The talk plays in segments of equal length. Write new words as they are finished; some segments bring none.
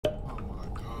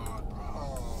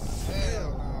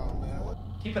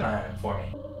Keep an eye on him for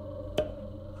me.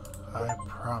 I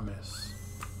promise.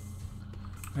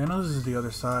 I know this is the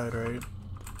other side, right?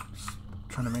 Just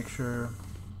trying to make sure.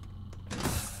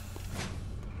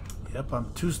 Yep,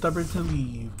 I'm too stubborn to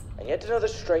leave. And yet another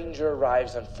stranger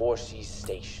arrives on Phorcys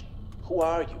Station. Who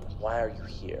are you? Why are you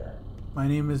here? My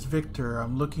name is Victor.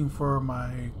 I'm looking for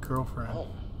my girlfriend. Oh,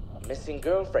 a missing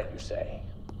girlfriend, you say?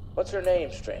 What's her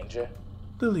name, stranger?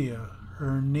 Lilia.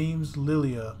 Her name's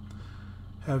Lilia.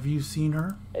 Have you seen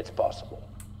her? It's possible.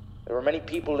 There were many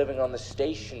people living on the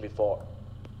station before.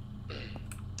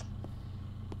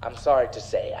 I'm sorry to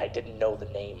say I didn't know the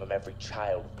name of every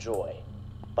child of Joy.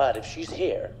 But if she's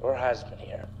here, or has been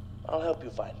here, I'll help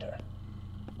you find her.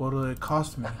 What'll it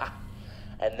cost me?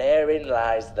 And therein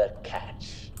lies the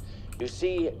catch. You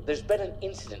see, there's been an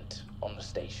incident on the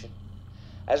station.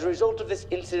 As a result of this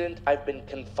incident, I've been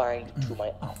confined to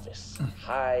my office,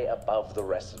 high above the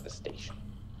rest of the station,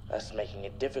 thus making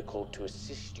it difficult to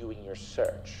assist you in your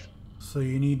search. So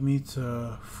you need me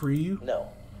to free you? No.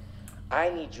 I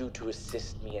need you to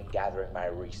assist me in gathering my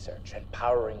research and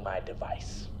powering my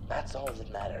device. That's all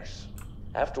that matters.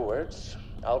 Afterwards,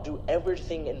 I'll do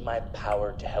everything in my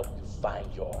power to help you find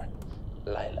your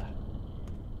Lila.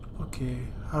 Okay,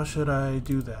 how should I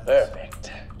do that?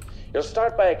 Perfect. You'll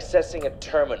start by accessing a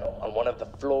terminal on one of the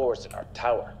floors in our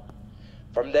tower.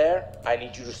 From there, I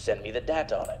need you to send me the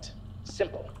data on it.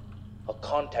 Simple. I'll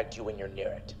contact you when you're near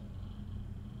it.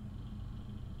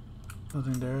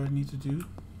 Nothing there I need to do?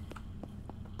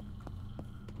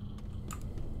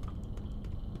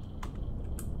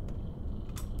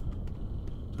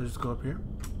 So just go up here?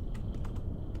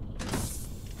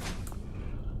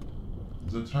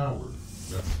 The tower.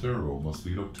 That stairwell must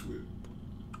lead up to it.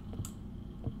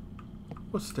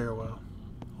 What stairwell?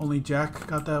 Only Jack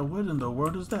got that. What in the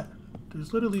world is that?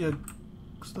 There's literally a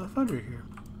stuff under here.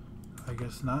 I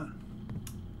guess not.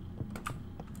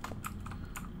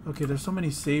 Okay, there's so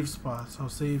many save spots. I'll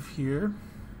save here.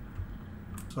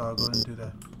 So I'll go ahead and do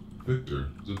that. Victor,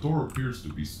 the door appears to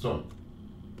be stuck.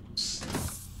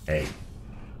 Psst. Hey,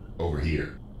 over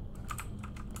here.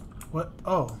 What?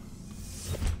 Oh.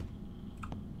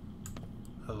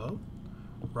 Hello?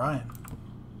 Ryan.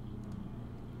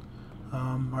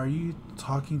 Are you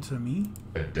talking to me?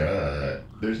 Duh.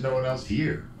 There's no one else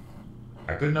here.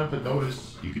 I couldn't help but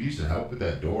notice you could use some help with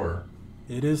that door.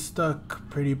 It is stuck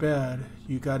pretty bad.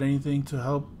 You got anything to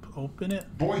help open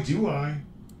it? Boy, do I.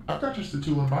 I've got just the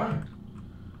tool in mind.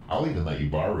 I'll even let you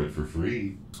borrow it for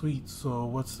free. Sweet, so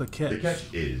what's the catch? The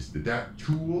catch is that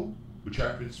tool, which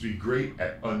happens to be great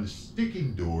at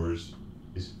unsticking doors,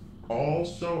 is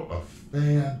also a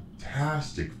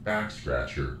fantastic back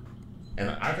scratcher. And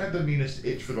I've had the meanest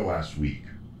itch for the last week.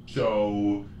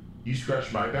 So, you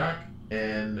scratch my back,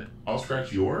 and I'll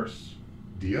scratch yours?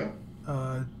 Deal?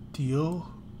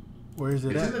 Deal? Where is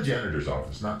it It's at? in the janitor's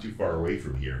office, not too far away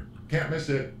from here. Can't miss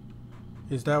it.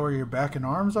 Is that where your back and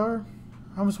arms are?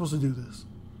 How am I supposed to do this?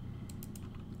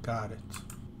 Got it.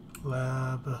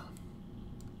 Lab.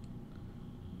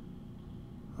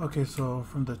 Okay, so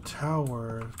from the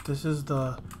tower, if this is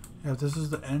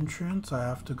the entrance, I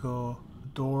have to go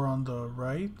door on the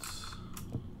right.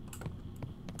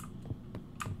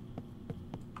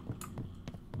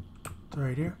 It's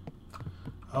right here.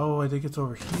 Oh, I think it's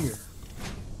over here.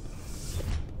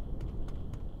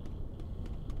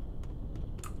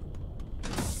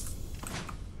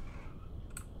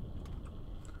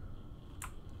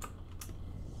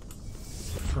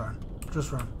 Just run.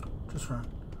 Just run. Just run.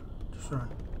 Just run.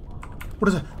 What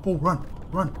is that? Oh, run.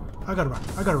 Run. I gotta run.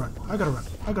 I gotta run. I gotta run.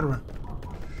 I gotta run.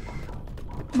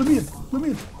 Let me in. Let me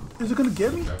in. Is it gonna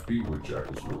get me? That be what Jack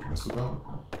was warning us about?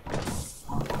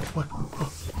 What?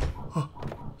 Oh. Oh.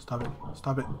 Stop it.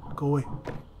 Stop it. Go away.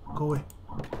 Go away.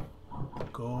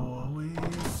 Go away.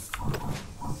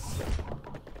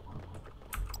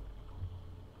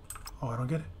 Oh, I don't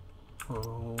get it.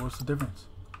 Oh, what's the difference?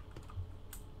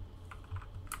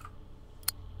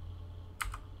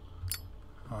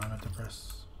 Oh, I meant to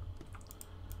press.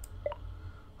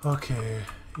 Okay.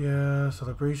 Yeah,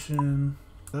 celebration.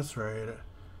 That's right.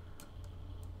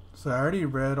 So I already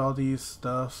read all these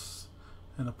stuffs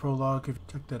in the prologue. If you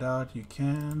checked it out, you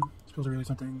can. Supposed to really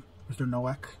something. Mr.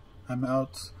 Nowak. I'm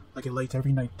out like a late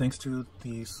every night thanks to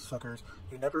these suckers.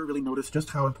 You never really notice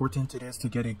just how important it is to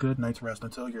get a good night's rest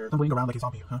until you're stumbling around like a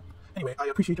zombie, huh? Anyway, I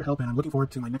appreciate your help and I'm looking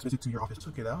forward to my next visit to your office.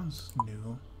 Okay, that one's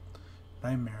new.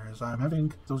 Nightmares. I'm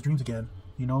having those dreams again.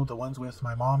 You know, the ones with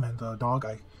my mom and the dog.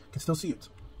 I can still see it.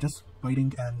 Just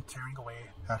biting and tearing away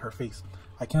at her face.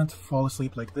 I can't fall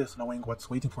asleep like this knowing what's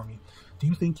waiting for me. Do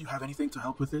you think you have anything to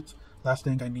help with it? Last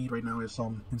thing I need right now is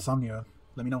some insomnia.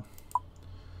 Let me know.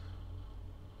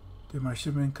 Did my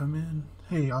shipment come in?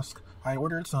 Hey, Osk. I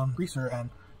ordered some greaser and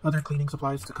other cleaning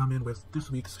supplies to come in with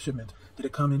this week's shipment. Did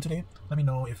it come in today? Let me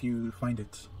know if you find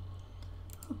it.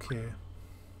 Okay.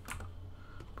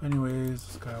 But anyways,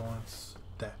 this guy wants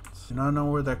that. Do not know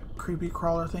where that creepy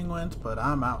crawler thing went, but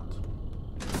I'm out.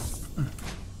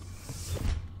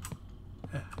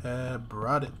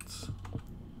 Brought it.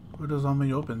 Where does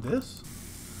me open this?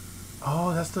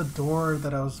 Oh, that's the door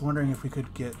that I was wondering if we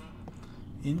could get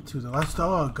into. The last.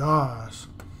 Oh gosh.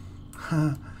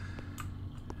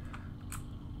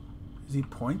 Is he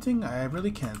pointing? I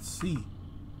really can't see.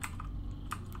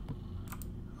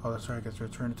 Oh, that's right. I guess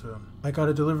return to him. I got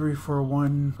a delivery for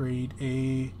 1 grade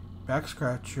A back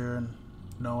scratcher and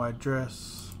no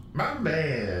address. My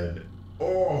man.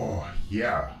 Oh,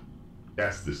 yeah.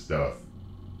 That's the stuff.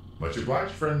 Much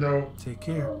obliged, friendo. Take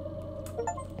care.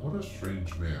 What a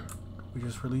strange man. We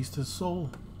just released his soul.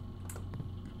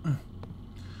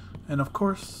 And of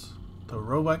course, the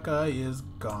robot guy is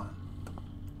gone.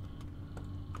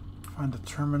 Find the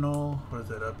terminal. What is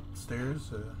it,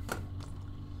 upstairs?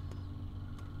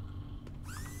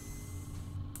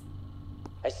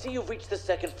 I see you've reached the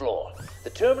 2nd floor. The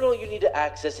terminal you need to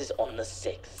access is on the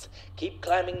 6th. Keep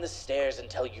climbing the stairs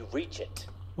until you reach it.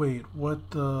 Wait,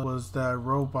 what was that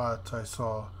robot I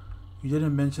saw? You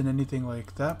didn't mention anything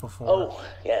like that before. Oh,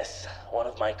 yes. One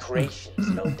of my creations,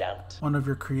 no doubt. One of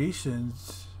your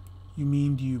creations? You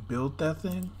mean you built that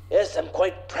thing? Yes, I'm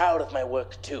quite proud of my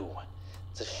work, too.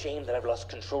 It's a shame that I've lost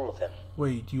control of them.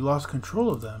 Wait, you lost control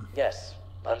of them? Yes.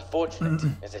 Unfortunate,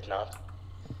 is it not?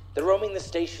 They're roaming the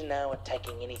station now,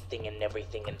 attacking anything and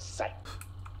everything in sight.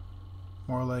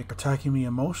 More like attacking me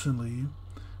emotionally,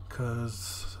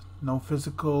 because no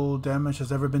physical damage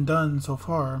has ever been done so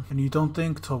far. And you don't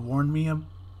think to warn me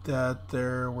that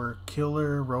there were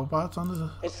killer robots on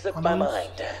the... It slipped my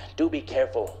mind. Do be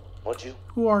careful, would you?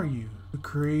 Who are you to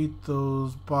create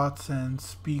those bots and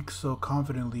speak so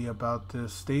confidently about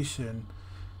this station?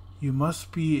 You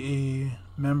must be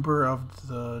a member of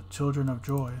the Children of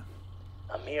Joy.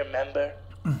 A mere member?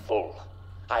 Fool.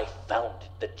 I founded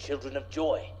the Children of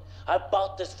Joy. I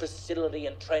bought this facility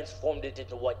and transformed it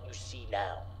into what you see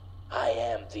now. I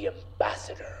am the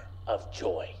ambassador of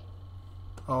joy.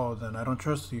 Oh, then I don't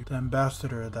trust you. The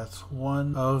ambassador, that's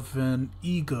one of an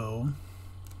ego.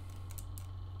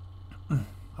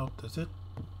 Oh, that's it?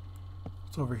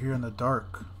 It's over here in the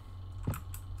dark.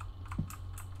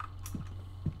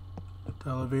 The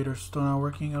elevator's still not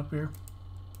working up here.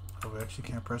 Oh, we actually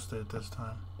can't press it this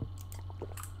time.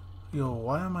 Yo,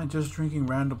 why am I just drinking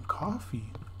random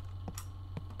coffee?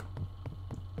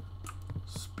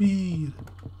 Speed.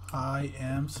 I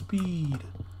am speed.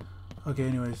 Okay,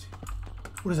 anyways.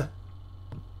 What is that?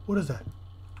 What is that?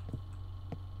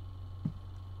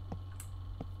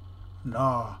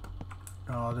 Nah.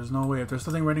 No, there's no way. If there's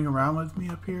something running around with me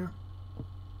up here,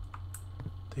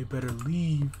 they better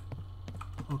leave.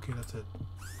 Okay, that's it.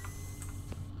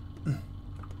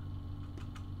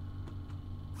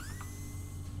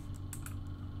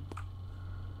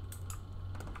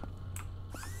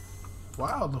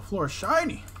 Wow, the floor is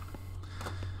shiny.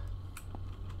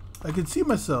 I can see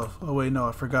myself. Oh wait, no,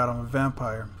 I forgot I'm a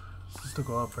vampire. This is to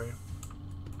go up, right?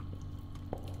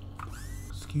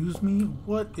 Excuse me?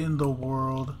 What in the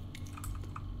world?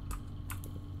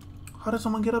 How did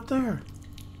someone get up there?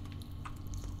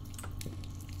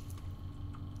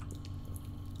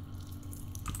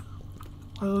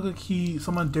 Oh, look like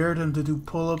someone dared him to do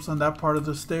pull-ups on that part of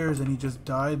the stairs and he just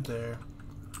died there.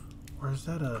 Or is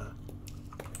that a...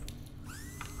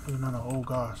 I don't know. Oh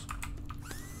gosh.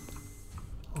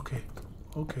 Okay.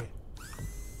 Okay.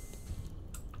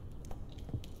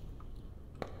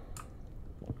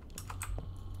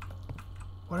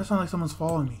 Why does it sound like someone's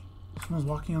following me? Someone's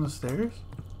walking on the stairs?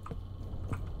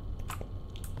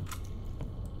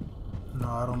 No,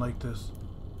 I don't like this.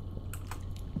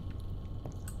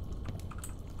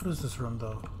 What is this room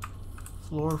though?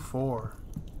 Floor 4.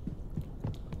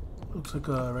 Looks like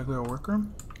a regular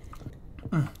workroom.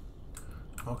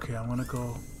 Okay, I'm gonna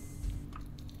go.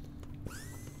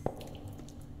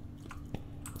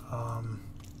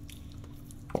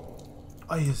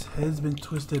 Oh, his head's been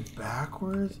twisted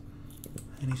backwards,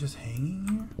 and he's just hanging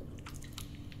here.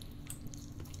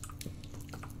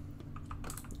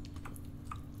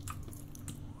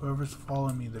 Whoever's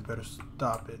following me, they better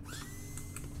stop it.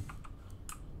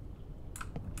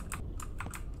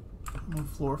 I'm on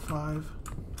floor 5.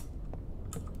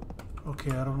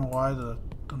 Okay, I don't know why the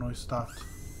noise stopped.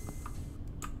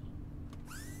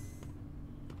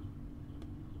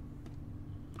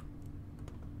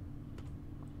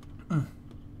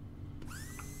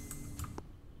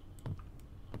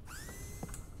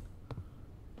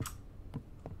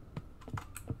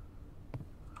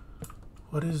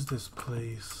 What is this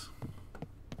place?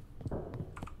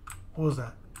 What was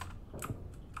that?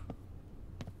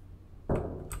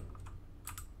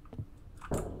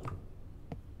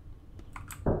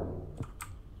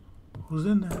 Who's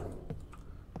in there?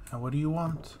 And what do you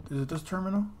want? Is it this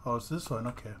terminal? Oh, it's this one.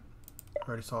 Okay. I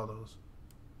already saw those.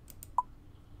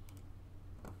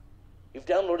 You've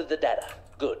downloaded the data.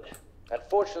 Good.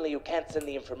 Unfortunately, you can't send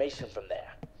the information from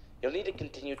there. You'll need to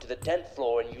continue to the 10th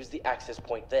floor and use the access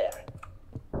point there.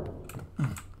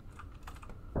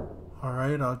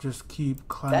 Alright, I'll just keep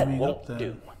climbing up then. That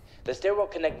won't do. The stairwell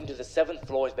connecting to the 7th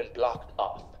floor has been blocked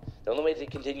off. The only way to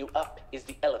continue up is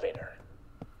the elevator.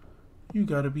 You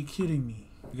gotta be kidding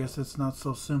me. I guess it's not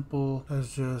so simple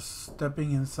as just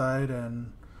stepping inside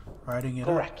and riding it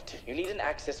Correct. You need an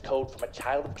access code from a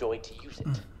Child of Joy to use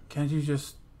it. Can't you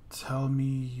just tell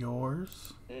me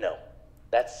yours? No.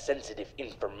 That's sensitive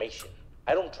information.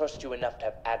 I don't trust you enough to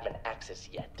have admin access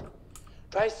yet.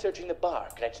 Try searching the bar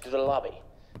connected to the lobby.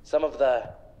 Some of the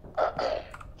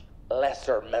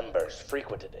lesser members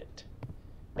frequented it.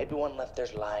 Maybe one left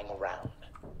theirs lying around.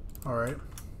 Alright.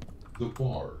 The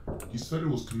bar. He said it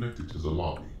was connected to the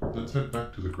lobby. Let's head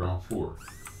back to the ground floor.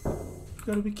 You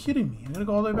gotta be kidding me. I gotta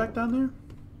go all the way back down there?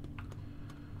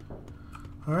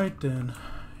 Alright then.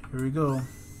 Here we go.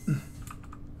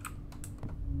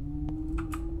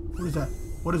 What is that?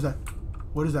 What is that?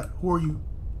 What is that? Who are you?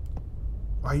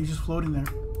 Why are you just floating there?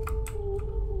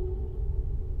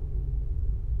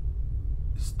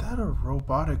 Is that a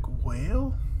robotic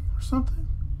whale or something?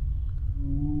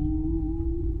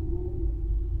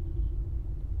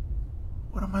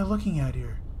 What am I looking at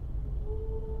here?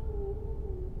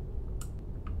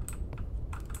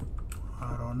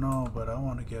 I don't know, but I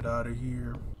want to get out of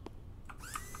here.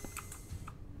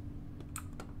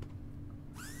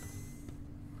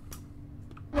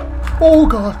 Oh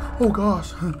god! Oh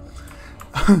gosh!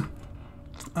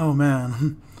 Oh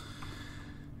man.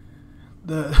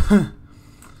 That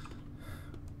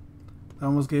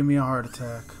almost gave me a heart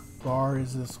attack. Bar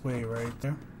is this way right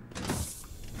there.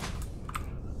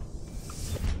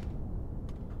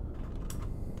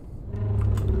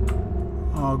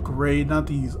 Oh great, not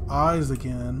these eyes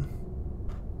again.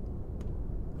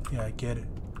 Yeah, I get it.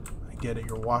 I get it,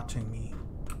 you're watching me.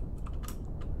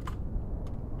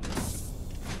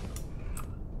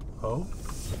 Oh?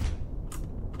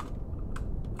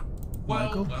 Well,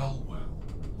 Michael? well, well.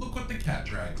 Look what the cat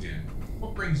dragged in.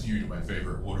 What brings you to my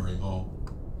favorite watering hole?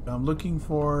 I'm looking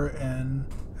for an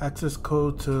access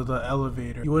code to the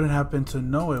elevator. You wouldn't happen to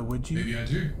know it, would you? Maybe I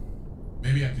do.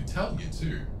 Maybe I could tell you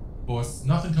too. Boss,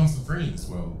 nothing comes for free in this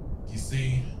world. You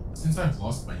see, since I've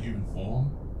lost my human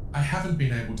form, I haven't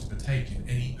been able to partake in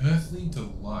any earthly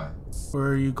delights. Where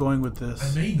are you going with I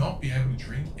this? may not be able to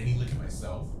drink any liquor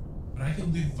myself, but I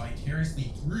can live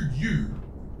vicariously through you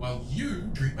while you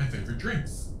drink my favorite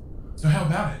drinks. So how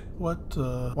about it? What,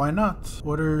 why not?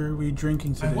 What are we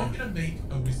drinking I today? want you to make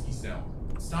a whiskey sour.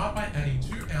 Start by adding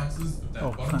 2 ounces of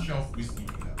that bottom shelf whiskey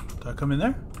beer. Did I come in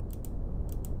there?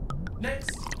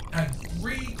 Next, add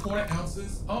 3/4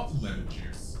 ounces of lemon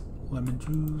juice. Lemon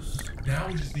juice. Now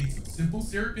we just need some simple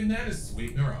syrup in there to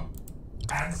sweeten her up.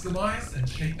 Add some ice and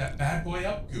shake that bad boy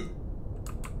up good.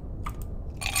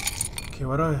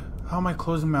 Okay, how am I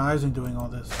closing my eyes and doing all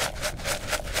this?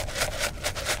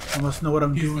 I must know what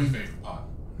I'm Here's doing. my favorite part.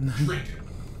 Drink it.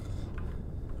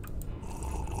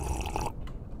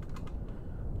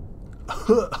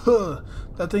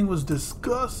 That thing was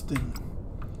disgusting.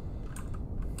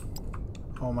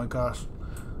 Oh my gosh.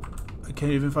 I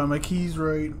can't even find my keys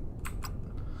right.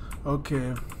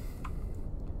 Okay.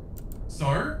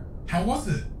 So, how was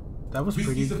it? That was pretty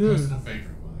Whiskey's a good. personal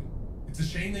favorite of mine. It's a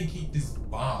shame they keep this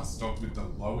bar stocked with the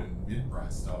low and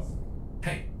mid-price stuff.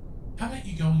 Hey, how about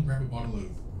you go and grab a bottle of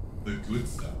the good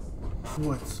stuff?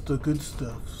 What's the good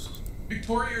stuff?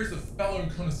 Victoria is a fellow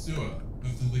connoisseur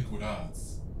of the liquid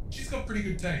arts. She's got pretty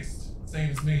good taste,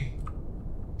 same as me.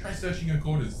 Try searching her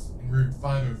quarters in room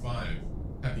 505.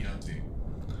 Happy hunting.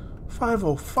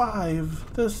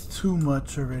 505? That's too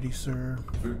much already, sir.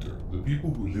 Victor, the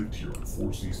people who lived here on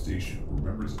Phorcys Station were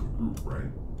members of a group,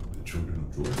 right? The Children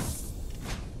of Joy?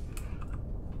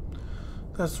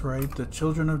 That's right, the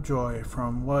Children of Joy.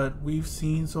 From what we've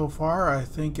seen so far, I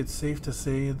think it's safe to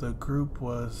say the group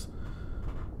was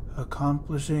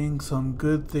accomplishing some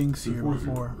good things here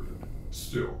before.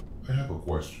 Still, I have a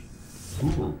question. Who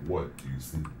or what do you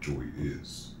think Joy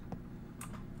is?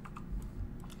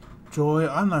 Joy,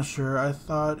 I'm not sure. I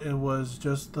thought it was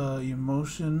just the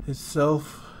emotion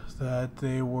itself that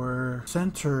they were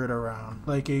centered around,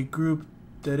 like a group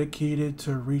dedicated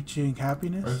to reaching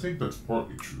happiness. I think that's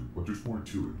partly true, but there's more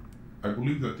to it. I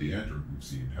believe that the android we've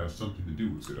seen has something to do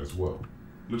with it as well.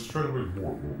 Let's try to learn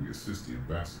more while we assist the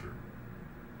ambassador.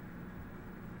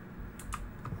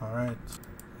 Alright.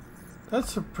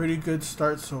 That's a pretty good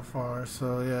start so far.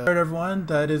 So yeah. Alright everyone,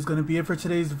 that is going to be it for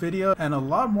today's video. And a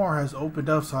lot more has opened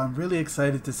up, so I'm really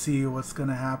excited to see what's going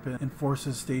to happen in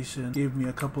Phorcys Station. Gave me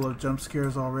a couple of jump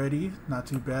scares already. Not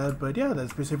too bad. But yeah,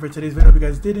 that's basically for today's video. If you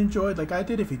guys did enjoy it like I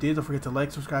did. If you did, don't forget to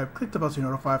like, subscribe, click the bell to be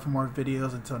notified for more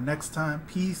videos. Until next time,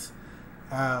 peace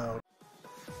out.